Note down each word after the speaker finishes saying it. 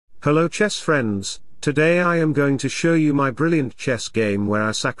Hello chess friends, today I am going to show you my brilliant chess game where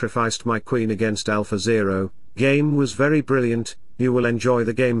I sacrificed my queen against Alphazero. Game was very brilliant, you will enjoy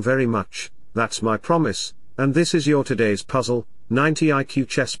the game very much, that's my promise, and this is your today's puzzle, 90 IQ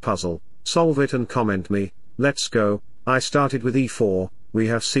chess puzzle, solve it and comment me, let's go. I started with e4, we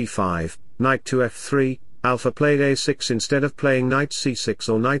have c5, knight to f3, Alpha played a6 instead of playing knight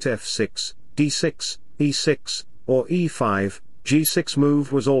c6 or knight f6, d6, e6, or e5. G6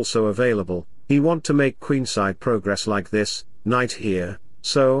 move was also available. He want to make queenside progress like this, knight here,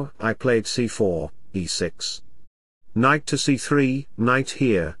 so I played c4, e6. Knight to c3, knight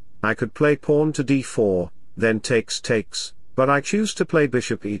here, I could play pawn to d4, then takes, but I choose to play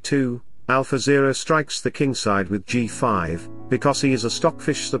bishop e2. Alphazero strikes the kingside with g5, because he is a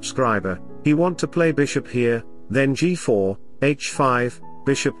Stockfish subscriber, he want to play bishop here, then g4, h5,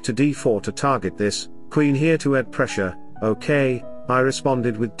 bishop to d4 to target this, queen here to add pressure. Okay, I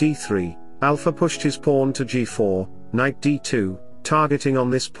responded with d3, Alpha pushed his pawn to g4, knight d2, targeting on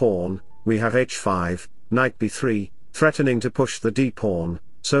this pawn, we have h5, knight b3, threatening to push the d-pawn,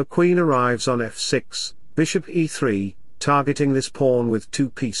 so queen arrives on f6, bishop e3, targeting this pawn with two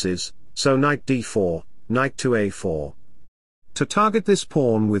pieces, so knight d4, knight to a4. To target this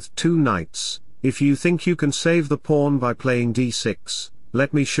pawn with two knights, if you think you can save the pawn by playing d6,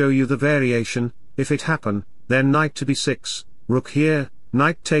 let me show you the variation. If it happen, then knight to b6, rook here,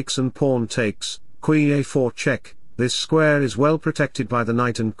 knight takes and pawn takes, queen a4 check, this square is well protected by the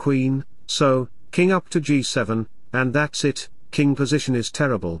knight and queen, so, king up to g7, and that's it, king position is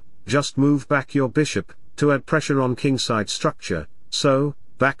terrible, just move back your bishop, to add pressure on kingside structure, so,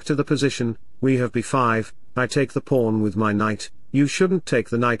 back to the position, we have b5, I take the pawn with my knight, you shouldn't take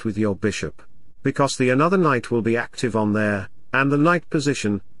the knight with your bishop. Because the another knight will be active on there, and the knight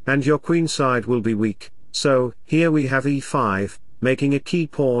position, and your queenside will be weak. So, here we have e5, making a key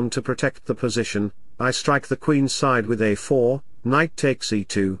pawn to protect the position, I strike the queen's side with a4, knight takes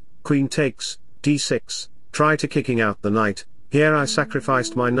e2, queen takes, d6, try to kicking out the knight, here I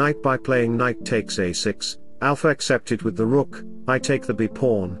sacrificed my knight by playing knight takes a6, Alpha accepted with the rook, I take the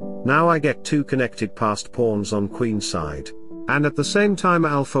b-pawn, now I get two connected passed pawns on queenside. And at the same time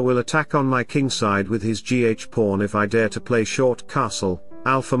Alpha will attack on my kingside with his gh pawn if I dare to play short castle,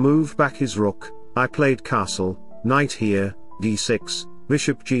 Alpha moved back his rook, I played castle, knight here, d6,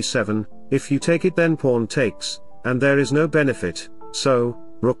 bishop g7, if you take it then pawn takes, and there is no benefit, so,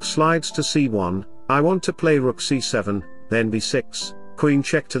 rook slides to c1, I want to play rook c7, then b6, queen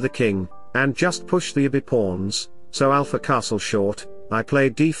check to the king, and just push the b-pawns, so Alpha castle short, I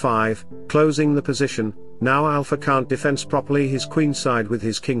played d5, closing the position, now Alpha can't defense properly his queenside with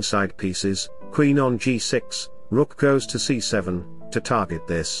his kingside pieces, queen on g6, rook goes to c7, to target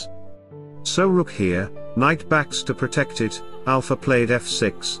this. So rook here, knight backs to protect it, Alpha played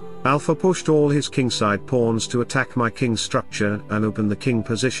f6, Alpha pushed all his kingside pawns to attack my king structure and open the king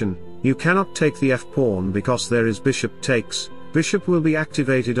position, you cannot take the f-pawn because there is bishop takes, bishop will be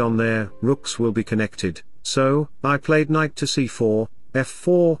activated on there, rooks will be connected, so, I played knight to c4,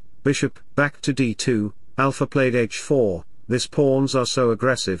 f4, bishop, back to d2, Alpha played h4, this pawns are so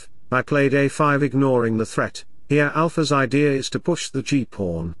aggressive, I played a5 ignoring the threat, here Alpha's idea is to push the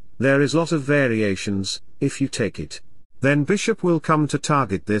g-pawn. There is lot of variations, if you take it. Then bishop will come to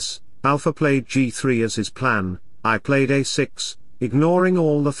target this, Alpha played g3 as his plan, I played a6, ignoring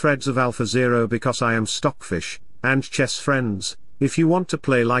all the threads of Alphazero because I am Stockfish, and chess friends, if you want to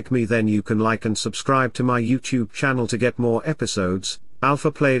play like me then you can like and subscribe to my YouTube channel to get more episodes,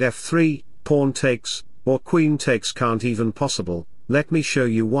 Alpha played f3, pawn takes, or queen takes can't even possible, let me show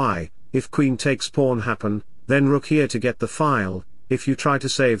you why, if queen takes pawn happen, then rook here to get the file. If you try to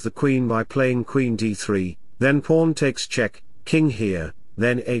save the queen by playing queen d3, then pawn takes check, king here,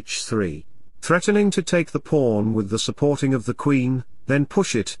 then h3. Threatening to take the pawn with the supporting of the queen, then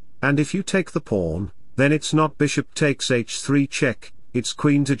push it, and if you take the pawn, then it's not bishop takes h3 check, it's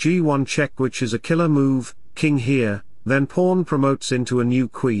queen to g1 check which is a killer move, king here, then pawn promotes into a new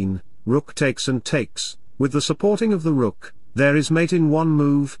queen, rook takes and takes, with the supporting of the rook, there is mate in one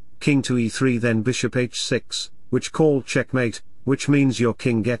move, king to e3 then bishop h6, which called checkmate, which means your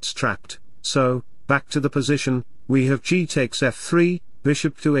king gets trapped, so, back to the position, we have g takes f3,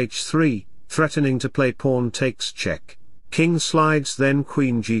 bishop to h3, threatening to play pawn takes check. King slides then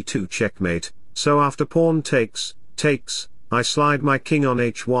queen g2 checkmate, so after pawn takes, I slide my king on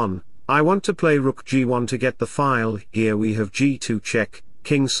h1, I want to play rook g1 to get the file, here we have g2 check,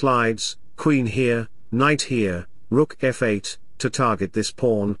 king slides, queen here, knight here, rook f8, to target this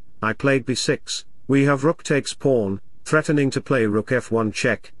pawn, I played b6, we have rook takes pawn, threatening to play rook f1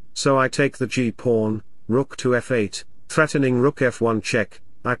 check, so I take the g-pawn, rook to f8, threatening rook f1 check,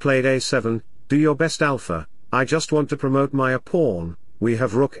 I played a7, do your best alpha, I just want to promote my pawn. We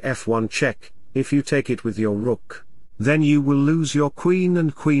have rook f1 check, if you take it with your rook, then you will lose your queen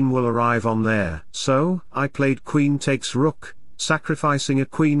and queen will arrive on there. So, I played queen takes rook, sacrificing a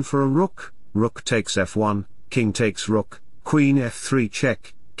queen for a rook, rook takes f1, king takes rook, queen f3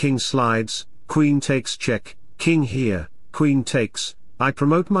 check, king slides, queen takes check, king here, queen takes, I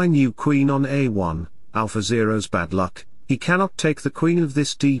promote my new queen on a1, Alphazero's bad luck, he cannot take the queen of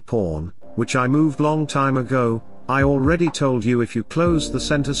this d-pawn, which I moved long time ago. I already told you if you close the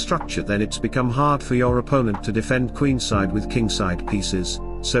center structure then it's become hard for your opponent to defend queenside with kingside pieces,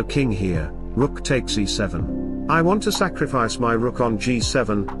 so king here, rook takes e7. I want to sacrifice my rook on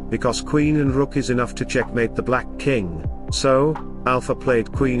g7, because queen and rook is enough to checkmate the black king, so, Alpha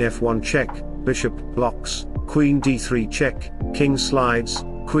played queen f1 check, bishop blocks, queen d3 check, king slides,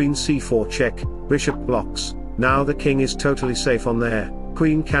 queen c4 check, bishop blocks, now the king is totally safe on there,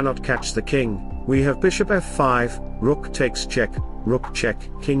 queen cannot catch the king. We have bishop f5, rook takes check, rook check,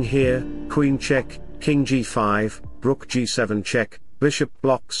 king here, queen check, king g5, rook g7 check, bishop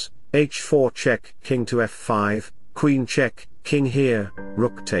blocks, h4 check, king to f5, queen check, king here,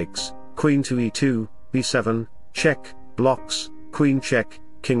 rook takes, queen to e2, b7, check, blocks, queen check,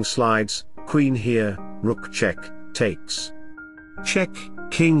 king slides, queen here, rook check, takes. Check,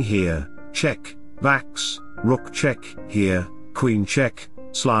 king here, check, backs, rook check, here, queen check,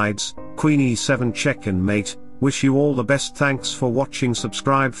 slides, queen e7 check and mate. Wish you all the best, thanks for watching,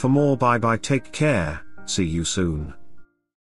 subscribe for more, bye bye, take care, see you soon.